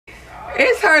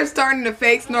It's her starting to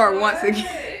fake snort once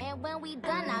again. And when we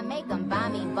done, I make them buy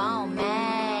me bone,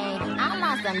 man. I'm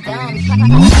on some dumb.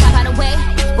 By the way,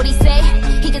 what he say?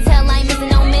 He can tell I ain't missing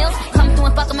no meals. Come through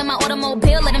and fuck him in my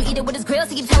automobile. Let him eat it with his grills.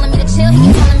 He keep telling me to chill. He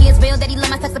keep telling me it's real that he love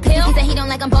my sex appeal. He said he don't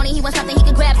like I'm bony. He wants something he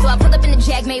can grab. So I pull up in the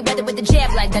Jag, made weather with the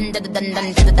jab, like dun dun dun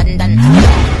dun dun dun dun.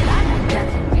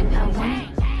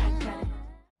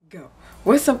 Go.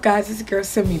 What's up, guys? It's your girl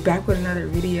Sammy back with another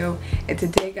video, and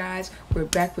today, guys, we're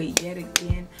back with yet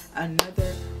again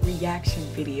another reaction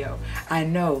video. I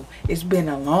know it's been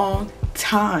a long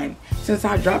time since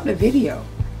I dropped a video.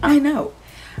 I know,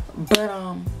 but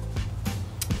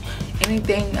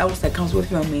anything else that comes with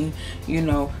filming, you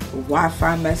know,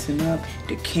 Wi-Fi messing up,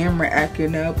 the camera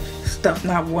acting up, stuff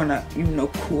not wanna, you know,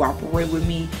 cooperate with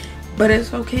me, but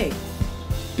it's okay.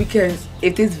 Because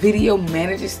if this video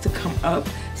manages to come up,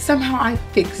 somehow I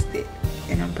fixed it.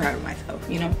 And I'm proud of myself,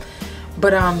 you know.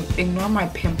 But ignore my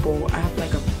pimple. I have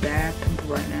like a bad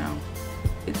pimple right now.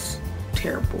 It's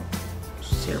terrible.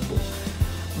 It's terrible.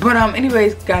 But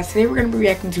anyways, guys, today we're gonna be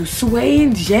reacting to SWAYY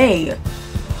N JAYYY.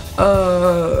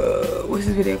 What's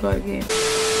this video called again?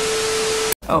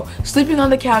 Oh, sleeping on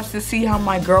the couch to see how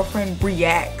my girlfriend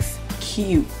reacts.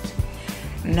 Cute.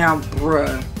 Now,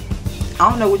 bruh, I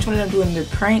don't know which one I'm doing the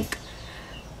prank,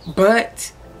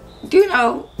 but you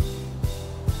know,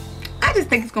 I just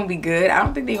think it's gonna be good. I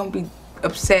don't think they're gonna be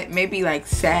upset, maybe like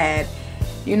sad,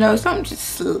 you know, something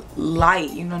just light,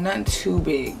 you know, nothing too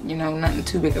big, you know, nothing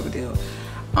too big of a deal.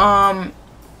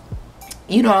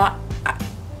 You know,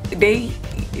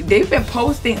 they've been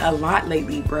posting a lot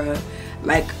lately, bruh,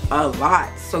 like a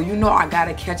lot. So you know I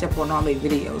gotta catch up on all their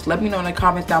videos. Let me know in the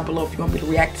comments down below if you want me to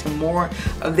react to more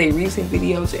of their recent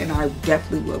videos, and I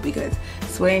definitely will, because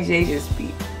SWAYY N JAYYY just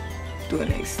be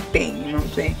doing his thing, you know what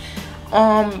I'm saying?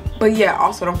 But yeah,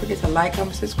 also don't forget to like,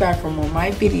 comment, subscribe for more of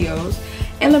my videos,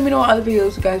 and let me know what other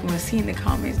videos you guys want to see in the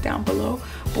comments down below.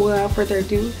 But without further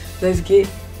ado, let's get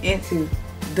into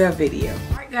the video.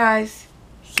 Alright guys,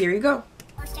 here we go.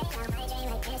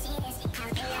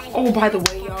 Oh, by the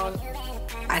way, y'all,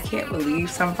 I can't believe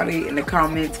somebody in the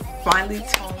comments finally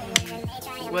told me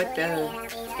what the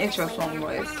intro song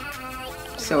was.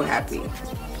 So happy.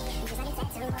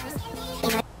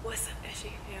 What's up, SJ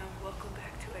fam? Welcome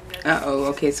back to another. Uh-oh,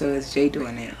 okay, so it's Jay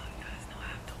doing it. You guys know I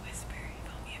have to whisper. You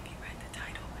feel me? If you read the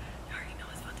title, you already know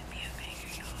it's about to be a banger,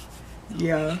 y'all. So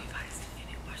yeah. you guys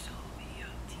didn't watch the whole video.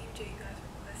 Team J, you guys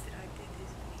requested I did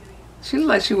this video. She looked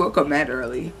like she woke up mad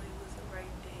early. It was the right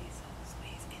day, so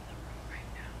SWAYY's in the room right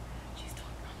now. She's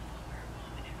talking on the phone with her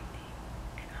mom and everything.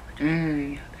 And I'm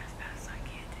gonna try to hurry up as fast as I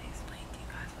can to explain to you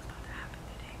guys what's about to happen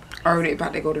today. But Or they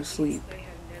about to go to sleep. they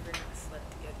have never slept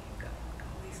together. You guys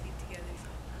always sleep together. So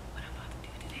what I'm about to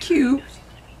do today, Cute. she's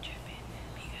gonna be tripping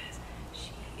because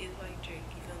she is like Drake.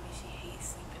 You feel me? She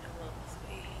hates sleeping alone.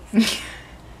 SWAYY hates sleeping alone.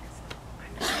 So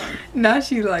I know Now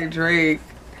she like Drake.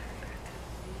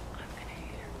 I'm gonna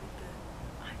hit her with the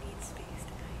I need space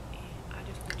tonight, and I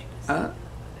just want you to see the other.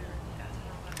 That's what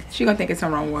I'm about to She gonna think it's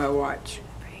something wrong with her watch.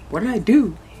 prank What did I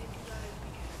do? plan, you guys,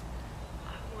 because I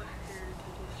want her to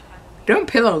just try to make Them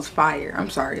pillows fire. I'm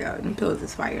sorry, y'all. Them pillows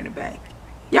is fire in the back.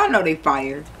 Y'all know they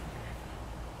fire.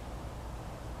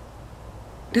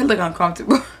 They look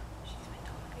uncomfortable. She's been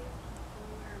talking on the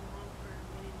phone with her mom for a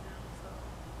minute now, so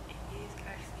it is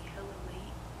actually hella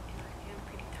late, and I am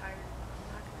pretty tired.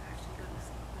 I'm not gonna actually go to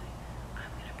sleep, but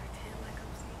I'm gonna pretend like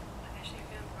I'm sleeping. But as you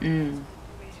can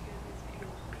make sure this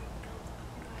video is big thumbs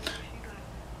up, guys. Make sure you guys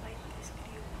like this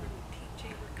video for me. Team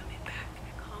J, we're coming back.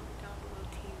 Comment down below,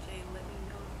 Team J. Let me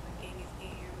know if the gang is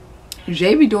in here with me.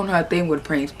 Jay be doing her thing with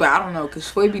pranks, but I don't know, because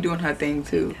SWAYY be doing her thing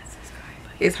too.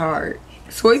 It's hard.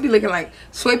 SWAYY be looking like,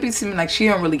 SWAYY be seeming like she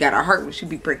don't really got a heart when she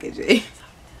be pranking Jay.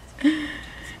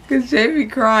 Because Jay be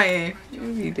crying. You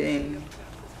be dang.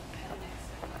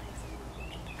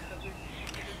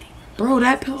 Bro,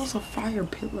 that pillow's a fire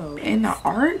pillow. And the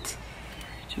art?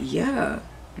 Yeah.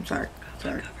 I'm sorry.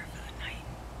 Sorry.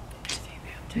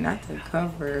 Not the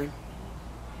cover.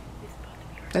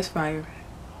 That's fire.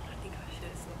 I think I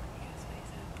should sleep because SWAYY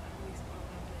said I'm really small,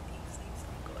 I'm deep sleep, so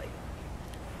I'm going.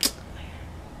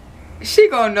 She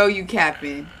gonna know you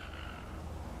capping.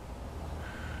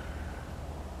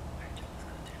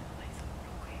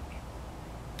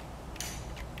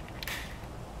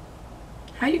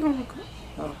 How you gonna look?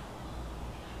 Oh.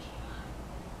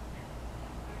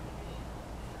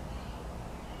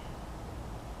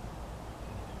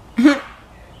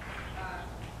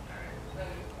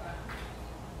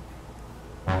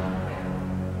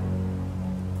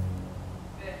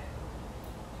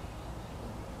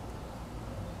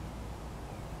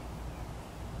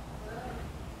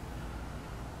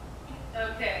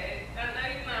 Okay, I know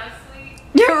you're not asleep.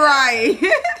 Right.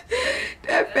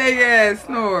 That fake ass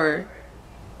snore.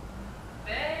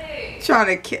 Trying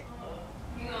to kill.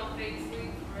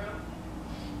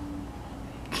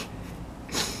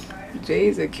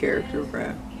 Jay's a character,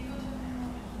 bro.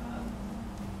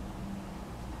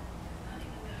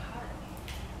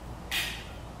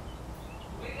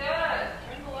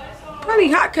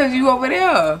 Probably hot because you over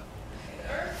there.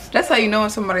 That's how you know when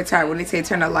somebody tired, when they say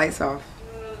turn the lights off.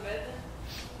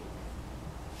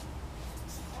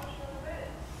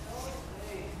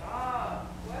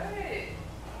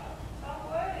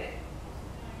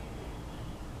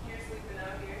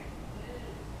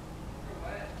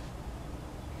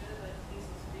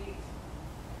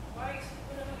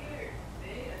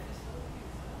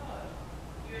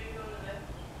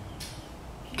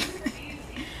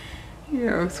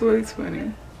 Yo, Sway's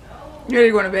funny. You ready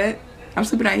to go to bed? I'm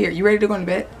sleeping out here. You ready to go to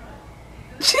bed?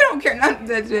 She don't care nothing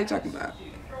that they're talking about.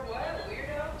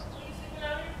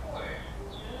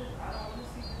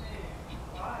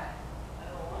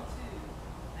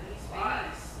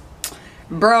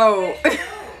 Bro.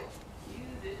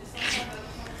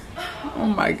 Oh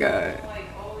my god.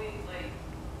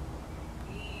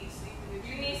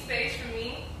 You need space for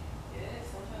me?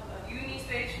 You need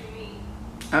space for me.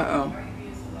 Uh-oh.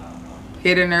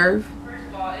 Hit a nerve? First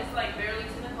of all, it's like barely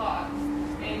 10 o'clock.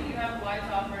 And you have the lights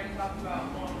off already talking about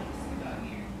wanting to sleep out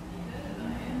here.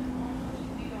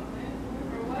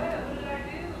 For what? What did I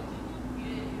do? You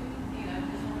didn't do anything. I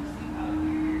just want to sleep out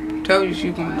here. Told you she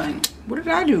can like, what did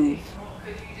I do?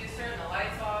 Because you just turned the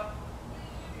lights off.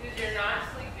 Because you're not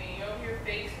sleeping. You're over here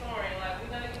fake snoring. Like, we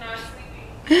know you're not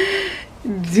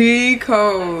sleeping. D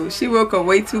code. She woke up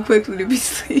way too quickly to be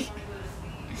asleep.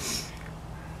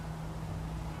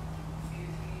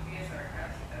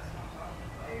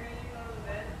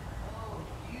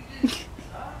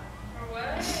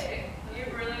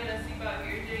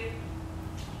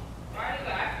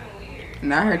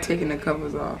 Not her taking the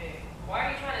covers off. Why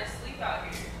are you trying to sleep out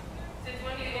here? Since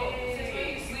when you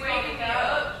sleep on the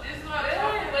couch? This is not wake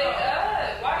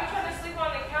up. Why are you trying to sleep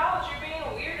on the couch? You're being a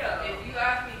weirdo. If you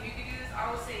asked me if you could do this,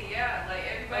 I would say yeah. Like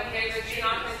everybody. Okay, but you're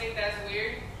not gonna think that's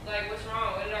weird. Like what's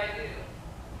wrong? What did I do?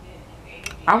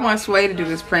 I want Sway to do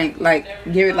this prank. Like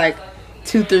give it like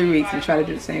 2-3 weeks and try to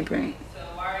do the same prank. So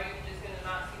why are you just gonna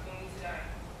not sleep on me tonight?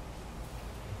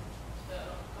 So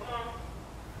come on.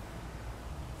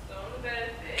 Go to bed.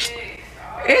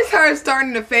 It's her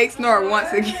starting to fake snore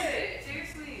once again.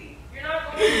 Seriously, you're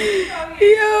not going to sleep out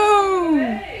here. Yo.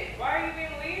 Why are you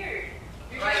being weird?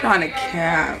 You're Trying to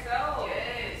cap.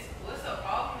 Yes. What's the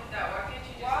problem with that? Why can't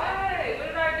you just? Why? What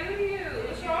did I do to you?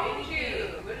 What's wrong with you?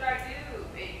 What did I do?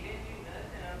 Babe, you didn't do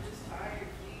nothing. I'm just tired,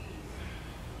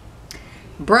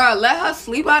 please. Bruh, let her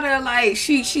sleep out there like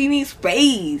she needs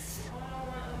space.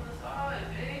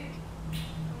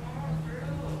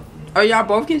 Or y'all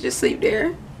both can just sleep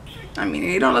there. I mean,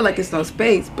 it don't look like it's no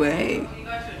space, but hey. You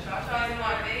got your cha-chas in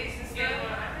my face and stuff.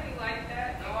 I really like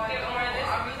that. No, I don't.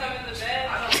 I'm really in the bed. I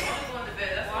don't want to go in the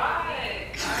bed. That's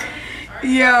why.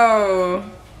 Yo.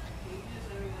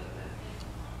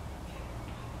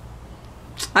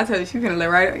 I told you she's gonna lay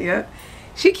right up. Yeah.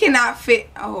 She cannot fit.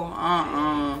 Oh, How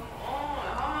am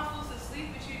I supposed to sleep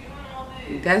with you doing all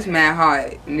this? That's mad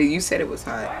hot. You said it was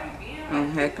hot. Why are you being Oh,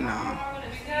 heck no.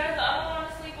 Because I don't want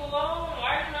to sleep alone.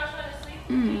 Why are you not trying to sleep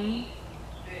with me?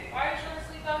 Why are you trying to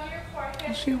sleep out here for? I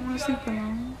can't She don't want to sleep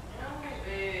alone. No,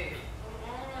 babe.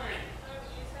 Come on.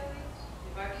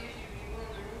 If I kiss you, you go in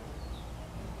the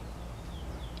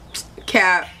room?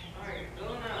 Cap. Alright, go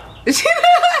now.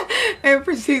 And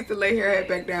proceeds to lay her head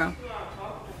back down.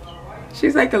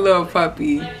 She's like a little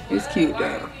puppy. It's cute though.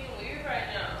 You're being weird right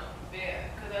now. Yeah,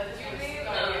 because I just want to sleep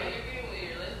out here. You're being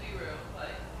weird. Let's be real.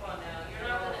 Like, come on now. You're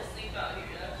not going to sleep out here.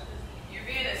 That's just... You're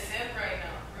being a simp right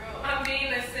now, bro. I'm being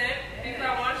a simp because I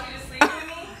want you to sleep with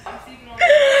me. I'm sleeping on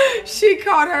the She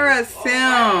called her a simp.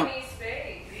 I need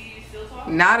space. You still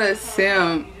talking? Not a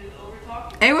simp. You just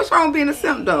over-talking. Hey, what's wrong with being a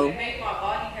simp though? You make my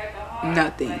body hecka hot.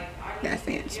 Nothing. Like, That's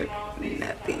the answer.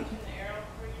 Nothing.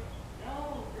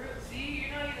 No, bro. See,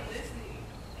 you're not even listening.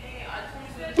 Hey, I just want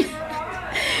to say you were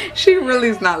hot. She really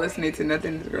is not listening to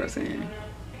nothing this girl's saying.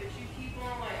 But you keep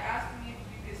on like asking me if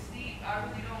you could sleep. I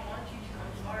really don't want you to.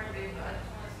 I'm sorry, babe, but I just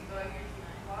want to sleep out here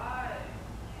tonight. Why?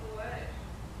 For what?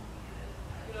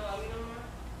 You don't love me no more?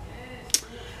 Yes.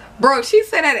 Bro, she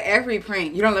said that at every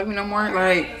prank. You don't love me no more?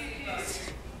 Like,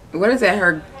 what is that?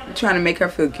 Her trying to make her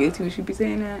feel guilty when she be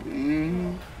saying that?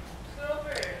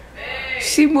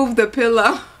 She moved the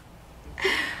pillow.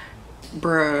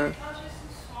 Bruh.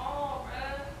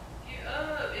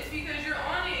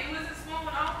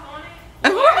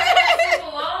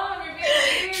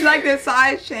 She like the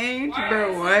size change,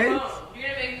 bro. What? You're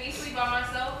gonna make me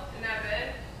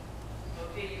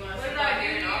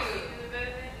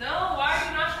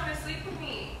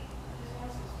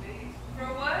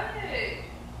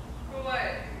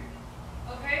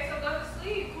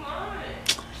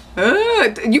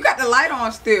You got the light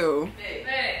on still.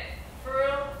 Hey, for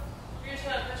real? You're just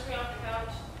gonna push me off the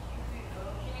couch?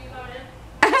 Can you come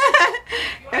in?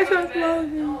 That's You what wanna go to bed?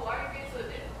 I'm No, why are you being so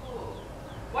difficult?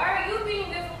 Why are you being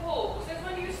difficult? Since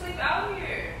when do you sleep out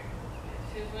here?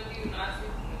 Since when do you not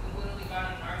sleep? You literally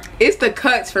got an argument. It's the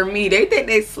cuts for me. They think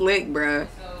they slick, bruh.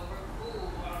 So we're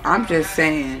cool. I'm just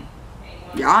saying.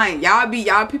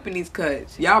 Y'all peeping these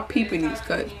cuts. Y'all peeping these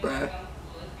cuts, bruh.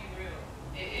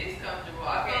 It is comfortable.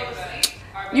 I fell asleep.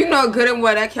 You know good and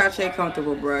well that couch ain't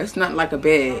comfortable, bruh. It's not like a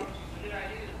bed. What did I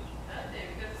do? Nothing,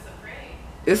 because it's a prank.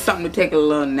 It's something to take a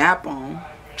little nap on.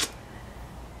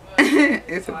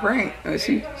 It's a prank. Oh,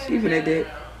 she finna dip.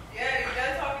 Yeah, you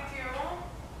done talking to your mom?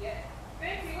 Yeah.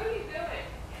 Fancy, what are you doing?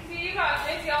 See, you got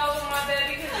Fancy all over my bed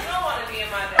because you don't want to be in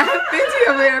my bed. Fancy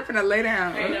over there finna lay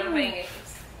down. Are you done playing games?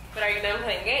 But are you done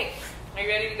playing games? Are you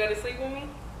ready to go to sleep with me?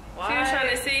 Why? She was trying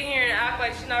to sit here and act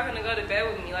like she's not gonna go to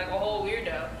bed with me like a whole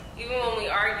weirdo. Even when we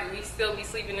argue, we still be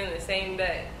sleeping in the same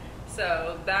bed.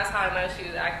 So that's how I know she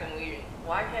was acting weird.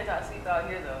 Why can't I sleep out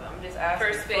here though? I'm just asking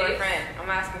For for a space. friend. I'm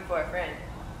asking for a friend.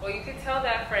 Well, you could tell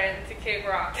that friend to kick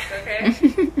rocks, okay?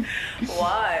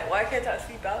 Why? Why can't I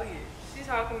sleep out here? She's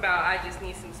talking about I just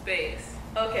need some space.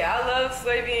 Okay, I love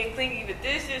SWAYY being clingy, but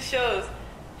this just shows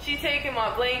she taking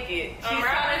my blanket. I'm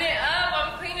wrapping it up.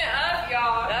 I'm cleaning up,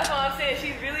 y'all. That's what I'm saying.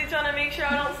 She's really trying to make sure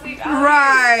I don't sleep out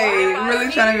Right. here. Why Really am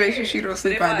I trying to here? make sure she don't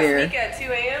sleep If out I there. sneak at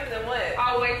 2 a.m., then what?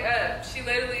 I'll wake up. She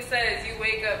literally says you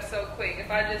wake up so quick. If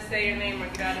I just say your name or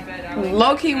get out of bed, I wake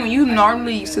Low key, when you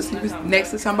normally used to sleep next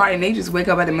to somebody and they just wake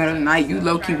up at the middle of the night, you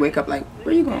low key wake up like,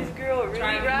 where you going? This girl really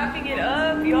wrapping it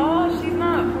up, y'all. She's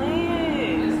not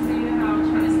playing. Just see how I'm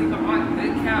trying to sleep on my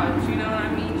good couch. You know what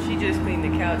I mean? She just cleaned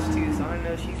the couch too, so I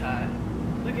know she's hot.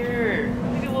 Look at her.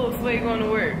 Look at little SWAYY going to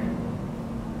work.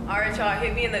 Alright, y'all,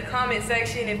 hit me in the comment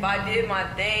section if I did my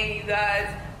thing, you guys.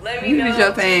 Let me You know. did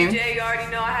your thing. Jay, you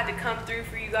already know I had to come through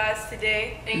for you guys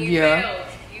today. And you Yeah. failed.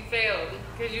 You failed.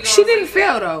 Because you She didn't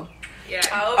fail though. Yeah.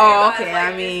 I hope Oh, you guys okay, like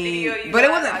I this mean, video, you but it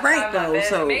guys. wasn't I prank tried my though, best.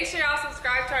 so. Make sure y'all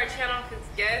subscribe to our channel because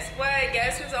guess what?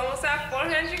 Guess who's almost at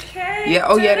 400K? Yeah,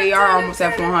 oh yeah, they are almost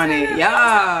at 400.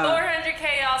 Yeah.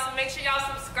 400K, y'all. So make sure y'all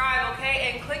subscribe,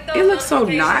 okay? And click those It looks so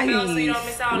notification bells so you nice. don't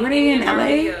miss out on Were they any in of our LA?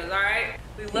 videos, all right?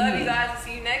 We love you guys.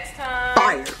 See you next time.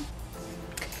 Fire.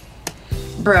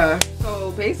 Bruh.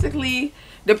 So basically,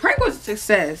 the prank was a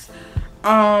success.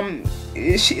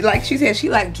 She said she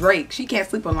like Drake. She can't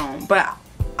sleep alone. But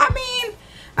I mean,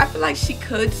 I feel like she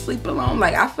could sleep alone.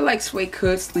 Like I feel like SWAYY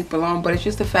could sleep alone, but it's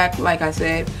just the fact, like I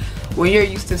said, when you're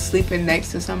used to sleeping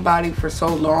next to somebody for so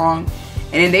long,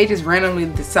 and then they just randomly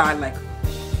decide like,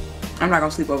 I'm not gonna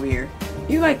sleep over here.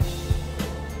 You're like,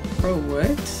 bro,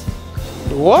 what?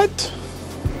 What?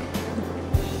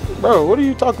 Bro, what are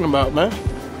you talking about, man?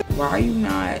 Why are you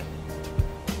not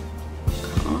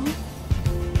calm?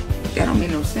 That don't make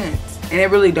no sense, and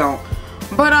it really don't.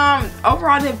 But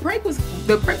overall, the prank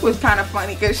was kind of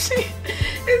funny because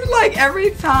it's like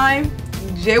every time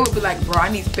Jay would be like, bro, I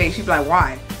need space. She'd be like,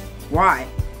 why?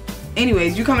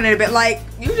 Anyways, you coming in a bit like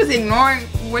you just ignoring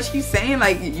what she's saying.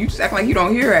 Like you just acting like you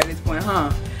don't hear her at this point,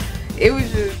 huh? It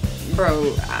was just,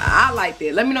 bro, I liked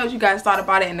it. Let me know what you guys thought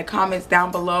about it in the comments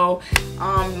down below.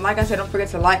 Like I said, don't forget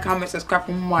to like, comment, subscribe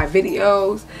for more of my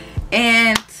videos.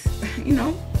 And, you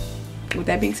know, with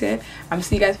that being said, I'm gonna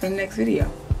see you guys for the next video.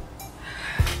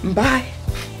 Bye.